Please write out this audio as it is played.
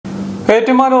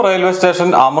Ettumanoor railway station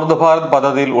അമൃത് ഭാരത്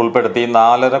പദ്ധതിയിൽ ഉൾപ്പെടുത്തി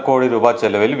 4.5 കോടി രൂപ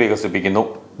ചെലവിൽ വികസിപ്പിക്കുന്നു.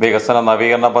 വികസന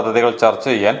നവീകരണ പദ്ധതികൾ ചർച്ച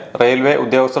ചെയ്യാൻ റെയിൽവേ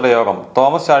ഉദ്യോഗസ്ഥരുടെ യോഗം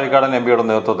തോമസ് ചാഴികാടൻ എംപിയുടെ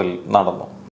നേതൃത്വത്തിൽ നടന്നു.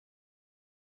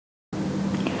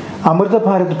 അമൃത്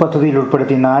ഭാരത് പദ്ധതിയിൽ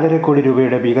ഉൾപ്പെടുത്തി 4.5 കോടി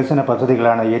രൂപയുടെ വികസന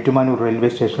പദ്ധതികളാണ് ഏറ്റുമാനൂർ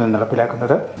റെയിൽവേ സ്റ്റേഷനിൽ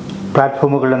നടപ്പിലാക്കുന്നത്.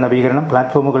 പ്ലാറ്റ്ഫോമുകളുടെ നവീകരണം,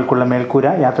 പ്ലാറ്റ്ഫോമുകൾക്കുള്ള മേൽക്കൂര,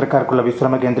 യാത്രക്കാർക്കുള്ള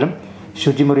വിശ്രമ കേന്ദ്രം,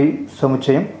 ശുചിമുറി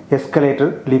സമുച്ചയം, എസ്കലേറ്റർ,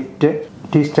 ലിഫ്റ്റ്,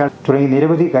 ടീ സ്റ്റാൾ തുടങ്ങി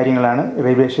നിരവധി കാര്യങ്ങളാണ്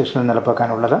റെയിൽവേ സ്റ്റേഷനിൽ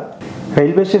നടപ്പാക്കാനുള്ളത്.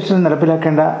 റെയിൽവേ സ്റ്റേഷനിൽ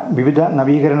നടപ്പിലാക്കേണ്ട വിവിധ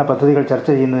നവീകരണ പദ്ധതികൾ ചർച്ച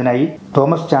ചെയ്യുന്നതിനായി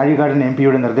തോമസ് ചാഴികാടൻ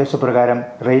എംപിയുടെ നിർദ്ദേശപ്രകാരം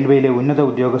റെയിൽവേയിലെ ഉന്നത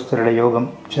ഉദ്യോഗസ്ഥരുടെ യോഗം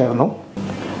ചേർന്നു.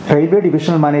 Railway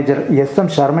divisional manager എസ്.എം.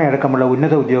 ശർമ്മയടക്കമുള്ള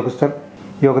ഉന്നത ഉദ്യോഗസ്ഥർ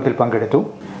യോഗത്തിൽ പങ്കെടുത്തു.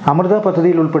 അമൃത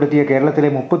പദ്ധതിയിൽ ഉൾപ്പെടുത്തിയ കേരളത്തിലെ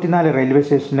 34 റെയിൽവേ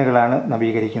സ്റ്റേഷനുകളാണ്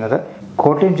നവീകരിക്കുന്നത്.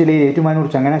 കോട്ടയം ജില്ലയിൽ ഏറ്റുമാനൂർ,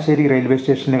 ചങ്ങനാശ്ശേരി റെയിൽവേ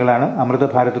സ്റ്റേഷനുകളാണ് അമൃത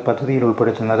ഭാരത് പദ്ധതിയിൽ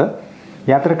ഉൾപ്പെടുത്തുന്നത്.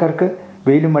 യാത്രക്കാർക്ക്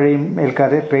വെയിലും മഴയും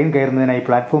ഏൽക്കാതെ ട്രെയിൻ കയറുന്നതിനായി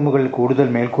പ്ലാറ്റ്ഫോമുകളിൽ കൂടുതൽ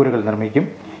മേൽക്കൂരകൾ നിർമ്മിക്കും.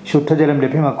 ശുദ്ധജലം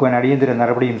ലഭ്യമാക്കുവാൻ അടിയന്തര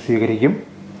നടപടിയും സ്വീകരിക്കും.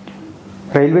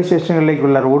 റെയിൽവേ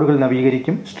സ്റ്റേഷനുകളിലേക്കുള്ള റോഡുകൾ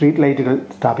നവീകരിക്കും. സ്ട്രീറ്റ് ലൈറ്റുകൾ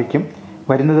സ്ഥാപിക്കും.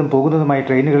 വരുന്നതും പോകുന്നതുമായ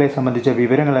ട്രെയിനുകളെ സംബന്ധിച്ച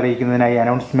വിവരങ്ങൾ അറിയിക്കുന്നതിനായി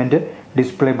അനൗൺസ്മെന്റ്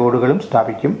ഡിസ്പ്ലേ ബോർഡുകളും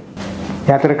സ്ഥാപിക്കും.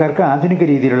 യാത്രക്കാർക്ക് ആധുനിക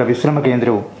രീതിയിലുള്ള വിശ്രമ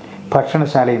കേന്ദ്രവും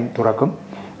ഭക്ഷണശാലയും തുറക്കും.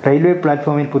 റെയിൽവേ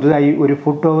പ്ലാറ്റ്ഫോമിൽ പുതുതായി ഒരു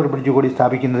ഫുട് ഓവർ ബ്രിഡ്ജ് കൂടി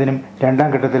സ്ഥാപിക്കുന്നതിനും 2ാം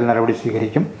ഘട്ടത്തിൽ നടപടി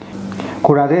സ്വീകരിക്കും.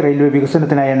 കൂടാതെ റെയിൽവേ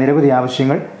വികസനത്തിനായ നിരവധി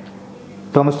ആവശ്യങ്ങൾ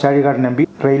Thomas Chazhikadan MP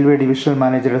railway divisional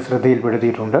മാനേജറുടെ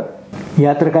ശ്രദ്ധയിൽപ്പെടുത്തിയിട്ടുണ്ട്.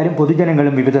 യാത്രക്കാരും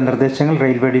പൊതുജനങ്ങളും വിവിധ നിർദ്ദേശങ്ങൾ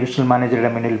റെയിൽവേ ഡിവിഷണൽ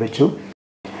മാനേജറുടെ മുന്നിൽ വെച്ചു.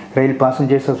 റെയിൽ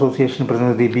പാസഞ്ചേഴ്സ് അസോസിയേഷൻ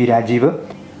പ്രതിനിധി ബി രാജീവ്,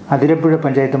 അതിരപ്പുഴ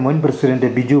പഞ്ചായത്ത് മുൻ president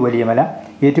Biju Valiyamala,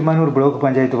 Ettumanoor block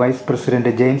panchayat vice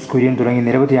president James Kurian തുടങ്ങി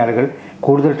നിരവധി ആളുകൾ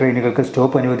കൂടുതൽ ട്രെയിനുകൾക്ക്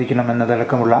സ്റ്റോപ്പ്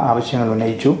അനുവദിക്കണമെന്നതടക്കമുള്ള ആവശ്യങ്ങൾ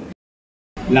ഉന്നയിച്ചു.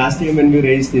 Last time when we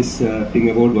raised this thing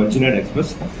about Vanchinad Express,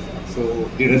 so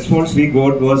the response we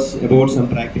got was about some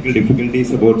practical difficulties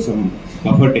about some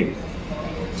buffer time.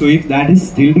 So if that is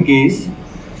still the case,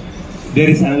 there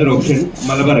is another option,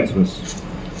 Malabar Express.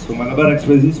 So Malabar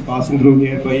Express is passing through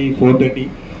here by 4:30.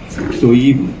 So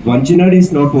if Vanchinad is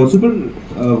not possible,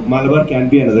 Malabar can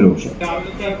be another option.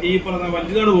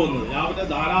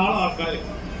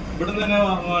 ഇവിടെ തന്നെ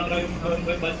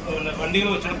വണ്ടികൾ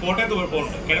വെച്ചാൽ കോട്ടയത്ത്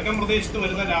പോകുന്നുണ്ട്. കിഴക്കൻ പ്രദേശത്ത്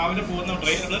വരുന്ന രാവിലെ പോകുന്ന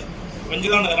ട്രെയിനുകൾ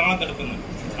വഞ്ചിലാണ് എറണാകുളത്ത് എടുക്കുന്നത്.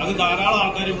 അത് ധാരാളം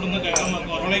ആൾക്കാർ ഇവിടുന്ന്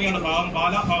ഉറവിലേക്കാണ്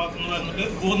പാലാ ഭാഗത്തു നിന്ന് വന്നിട്ട്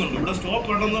പോകുന്നുണ്ട്. ഇവിടെ സ്റ്റോപ്പ്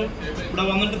ഉണ്ടെന്ന് ഇവിടെ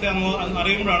വന്നിട്ട്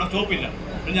അറിയുമ്പോഴാണ് സ്റ്റോപ്പില്ല.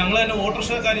 ഞങ്ങൾ തന്നെ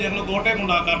ഓട്ടോറിക്ഷക്കാർ ഞങ്ങൾ കോട്ടയം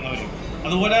കൊണ്ടാക്കാറുണ്ട് അവർ.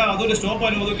 അതുപോലെ അതൊരു സ്റ്റോപ്പ്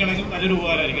അനുവദിക്കുകയാണെങ്കിൽ നല്ലൊരു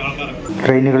ഉപകാരമായിരിക്കും ആൾക്കാർക്ക്.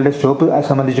 ട്രെയിനുകളുടെ സ്റ്റോപ്പ്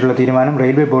സംബന്ധിച്ചുള്ള തീരുമാനം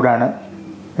റെയിൽവേ ബോർഡാണ്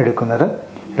എടുക്കുന്നത്.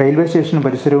 റെയിൽവേ സ്റ്റേഷനും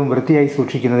പരിസരവും വൃത്തിയായി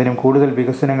സൂക്ഷിക്കുന്നതിനും കൂടുതൽ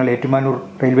വികസനങ്ങൾ ഏറ്റുമാനൂർ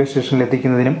റെയിൽവേ സ്റ്റേഷനിൽ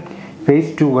എത്തിക്കുന്നതിനും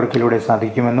ഫേസ് 2 വർക്കിലൂടെ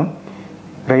സാധിക്കുമെന്നും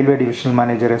റെയിൽവേ ഡിവിഷണൽ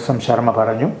മാനേജർ എസ്.എം. ശർമ്മ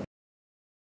പറഞ്ഞു.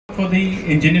 For the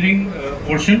engineering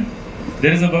portion,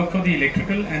 there is a work for the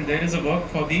electrical and there is a work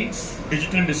for the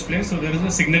digital display. So there is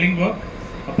a signaling work.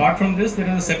 Apart from this, there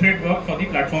is a separate work for the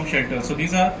platform shelter. So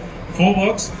these are 4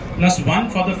 works plus 1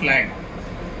 for the flag.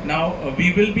 Now we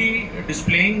will be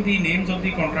displaying the names of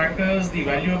the contractors, the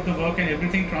value of the work and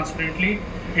everything transparently.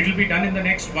 It will be done in the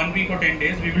next 1 week or 10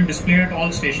 days. We will display at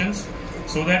all stations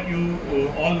so that you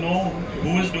all know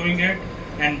who is doing it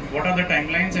and what are the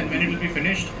timelines and when it will be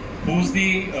finished. Who's the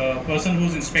person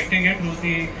who's inspecting it, who's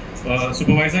the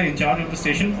supervisor in charge of the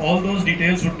station. All those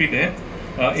details would be there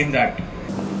in that.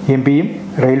 എംപിയും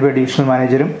railway divisional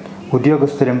മാനേജരും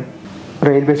ഉദ്യോഗസ്ഥരും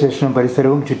railway സ്റ്റേഷനും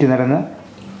പരിസരവും ചുറ്റി നടന്ന്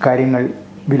കാര്യങ്ങൾ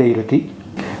വിലയിരുത്തി.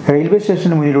 Railway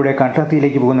സ്റ്റേഷന് മുന്നിലൂടെ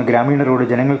കാട്ടാത്തിയിലേക്ക് പോകുന്ന ഗ്രാമീണ റോഡ്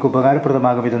ജനങ്ങൾക്ക്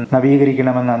ഉപകാരപ്രദമാകും വിധം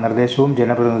നവീകരിക്കണമെന്ന നിർദ്ദേശവും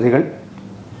ജനപ്രതിനിധികൾ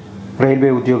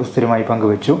റെയിൽവേ ഉദ്യോഗസ്ഥരുമായി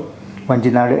പങ്കുവച്ചു.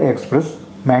 Vanchinad express,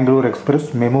 Mangalore express,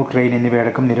 MEMU train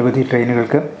എന്നിവയടക്കം നിരവധി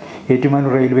ട്രെയിനുകൾക്ക്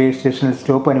ഏറ്റുമാനൂർ റെയിൽവേ സ്റ്റേഷനിൽ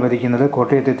സ്റ്റോപ്പ് അനുവദിക്കുന്നത്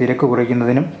കോട്ടയത്തെ തിരക്ക്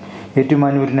കുറയ്ക്കുന്നതിനും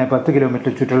ഏറ്റുമാനൂരിന് 10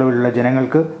 കിലോമീറ്റർ ചുറ്റളവിലുള്ള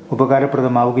ജനങ്ങൾക്ക്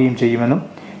ഉപകാരപ്രദമാവുകയും ചെയ്യുമെന്നും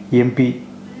എംപി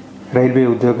റെയിൽവേ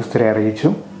ഉദ്യോഗസ്ഥരെ അറിയിച്ചു.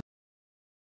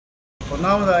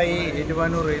 ഒന്നാമതായി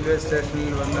ഏറ്റുമാനൂർ റെയിൽവേ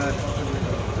സ്റ്റേഷനിൽ വന്ന്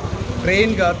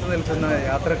ട്രെയിൻ കാത്തു നിൽക്കുന്ന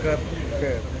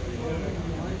യാത്രക്കാർക്ക്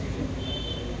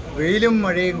വെയിലും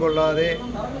മഴയും കൊള്ളാതെ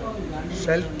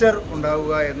ഷെൽട്ടർ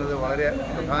ഉണ്ടാവുക എന്നത് വളരെ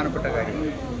പ്രധാനപ്പെട്ട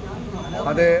കാര്യമാണ്.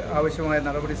 അത് ആവശ്യമായ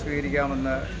നടപടി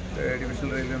സ്വീകരിക്കാമെന്ന്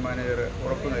ഡിവിഷണൽ റെയിൽവേ മാനേജർ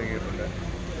ഉറപ്പു നൽകിയിട്ടുണ്ട്.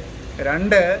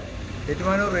 2,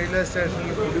 ഏറ്റുമാനൂർ റെയിൽവേ സ്റ്റേഷനിൽ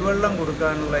കുടിവെള്ളം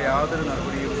കൊടുക്കാനുള്ള യാതൊരു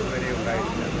നടപടിയും ഇതുവരെ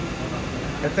ഉണ്ടായിട്ടില്ല.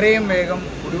 എത്രയും വേഗം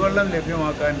കുടിവെള്ളം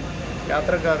ലഭ്യമാക്കാൻ,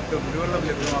 യാത്രക്കാർക്ക് കുടിവെള്ളം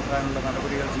ലഭ്യമാക്കാനുള്ള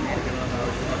നടപടികൾ സ്വീകരിക്കണമെന്ന്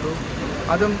ആവശ്യപ്പെട്ടു.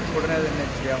 അതും ഉടനെ തന്നെ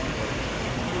ചെയ്യാമെന്ന്.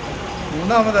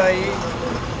 3ാമതായി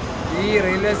ഈ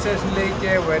റെയിൽവേ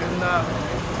സ്റ്റേഷനിലേക്ക് വരുന്ന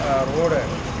റോഡ്,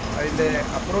 അതിൻ്റെ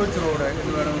അപ്രോച്ച് റോഡ്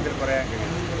എന്ന് വേണമെങ്കിൽ പറയാൻ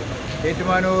കഴിയും.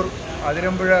 ഏറ്റുമാനൂർ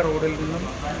അതിരമ്പുഴ റോഡിൽ നിന്നും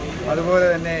അതുപോലെ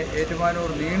തന്നെ ഏറ്റുമാനൂർ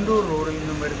നീണ്ടൂർ റോഡിൽ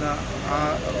നിന്നും വരുന്ന ആ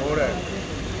റോഡ്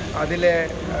അതിലെ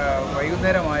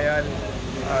വൈകുന്നേരമായാൽ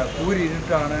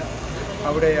കൂരിരുട്ടാണ്.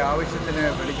 അവിടെ ആവശ്യത്തിന്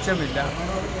വെളിച്ചമില്ല.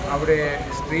 അവിടെ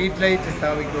സ്ട്രീറ്റ് ലൈറ്റ്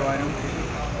സ്ഥാപിക്കുവാനും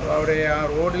അവിടെ ആ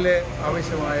റോഡിൽ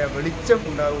ആവശ്യമായ വെളിച്ചം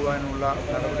ഉണ്ടാകുവാനുള്ള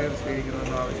നടപടികൾ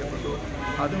സ്വീകരിക്കണമെന്ന് ആവശ്യപ്പെട്ടു.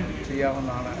 അതും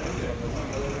ചെയ്യാമെന്നാണ്.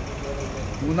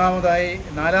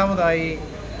 നാലാമതായി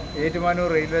ഏറ്റുമാനൂർ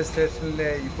റെയിൽവേ സ്റ്റേഷനിൽ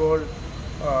ഇപ്പോൾ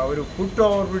ഒരു ഫുട്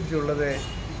ഓവർ ബ്രിഡ്ജ് ഉള്ളത്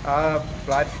ആ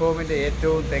പ്ലാറ്റ്ഫോമിൻ്റെ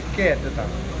ഏറ്റവും തെക്കേ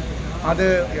അറ്റത്താണ്. അത്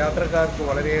യാത്രക്കാർക്ക്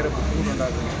വളരെയേറെ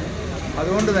ബുദ്ധിമുട്ടുണ്ടാക്കുന്നു.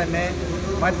 അതുകൊണ്ട് തന്നെ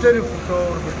മറ്റൊരു ഫുട്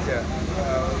ഓവർ ബ്രിഡ്ജ്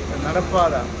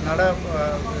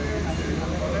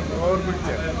ഓവർ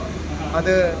ബ്രിഡ്ജ്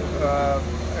അത്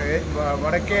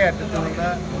വടക്കേ അറ്റത്ത് നിന്ന്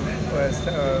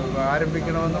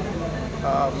ആരംഭിക്കണമെന്നും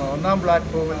ഒന്നാം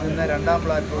പ്ലാറ്റ്ഫോമിൽ നിന്ന് രണ്ടാം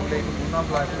പ്ലാറ്റ്ഫോമിലേക്ക് മൂന്നാം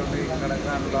പ്ലാറ്റ്ഫോമിലേക്ക്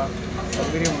കടക്കാനുള്ള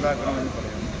സൗകര്യം ഉണ്ടാക്കണമെന്ന്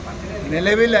പറയുന്നു.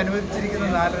 നിലവിൽ അനുവദിച്ചിരിക്കുന്ന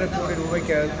 4.5 കോടി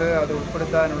രൂപയ്ക്കകത്ത് അത്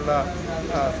ഉൾപ്പെടുത്താനുള്ള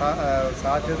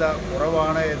സാധ്യത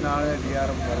കുറവാണ് എന്നാണ്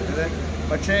DRM പറഞ്ഞത്.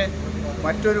 പക്ഷേ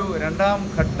മറ്റൊരു രണ്ടാം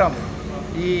ഘട്ടം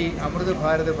ഈ അമൃത്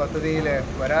ഭാരത് പദ്ധതിയിൽ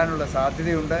വരാനുള്ള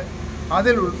സാധ്യതയുണ്ട്.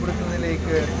 അതിൽ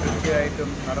ഉൾപ്പെടുത്തുന്നതിലേക്ക് തീർച്ചയായിട്ടും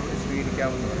നടപടി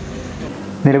സ്വീകരിക്കാമെന്ന് പറഞ്ഞു.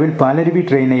 നിലവിൽ പാലരുവി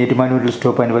ട്രെയിന് ഏറ്റുമാനൂരിൽ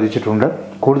സ്റ്റോപ്പ് അനുവദിച്ചിട്ടുണ്ട്.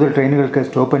 കൂടുതൽ ട്രെയിനുകൾക്ക്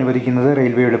സ്റ്റോപ്പ് അനുവദിക്കുന്നത്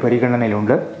റെയിൽവേയുടെ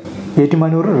പരിഗണനയിലുണ്ട്.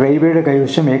 ഏറ്റുമാനൂർ റെയിൽവേയുടെ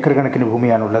കൈവശം ഏക്കർ കണക്കിന്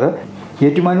ഭൂമിയാണുള്ളത്.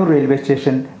 ഏറ്റുമാനൂർ റെയിൽവേ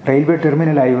സ്റ്റേഷൻ റെയിൽവേ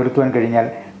ടെർമിനലായി ഉയർത്തുവാൻ കഴിഞ്ഞാൽ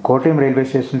കോട്ടയം റെയിൽവേ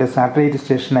സ്റ്റേഷന്റെ സാറ്റലൈറ്റ്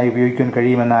സ്റ്റേഷനായി ഉപയോഗിക്കാൻ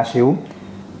കഴിയുമെന്ന ആശയവും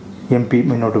MP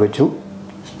മുന്നോട്ട് വച്ചു.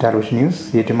 Starvision news,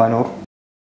 Ettumanoor.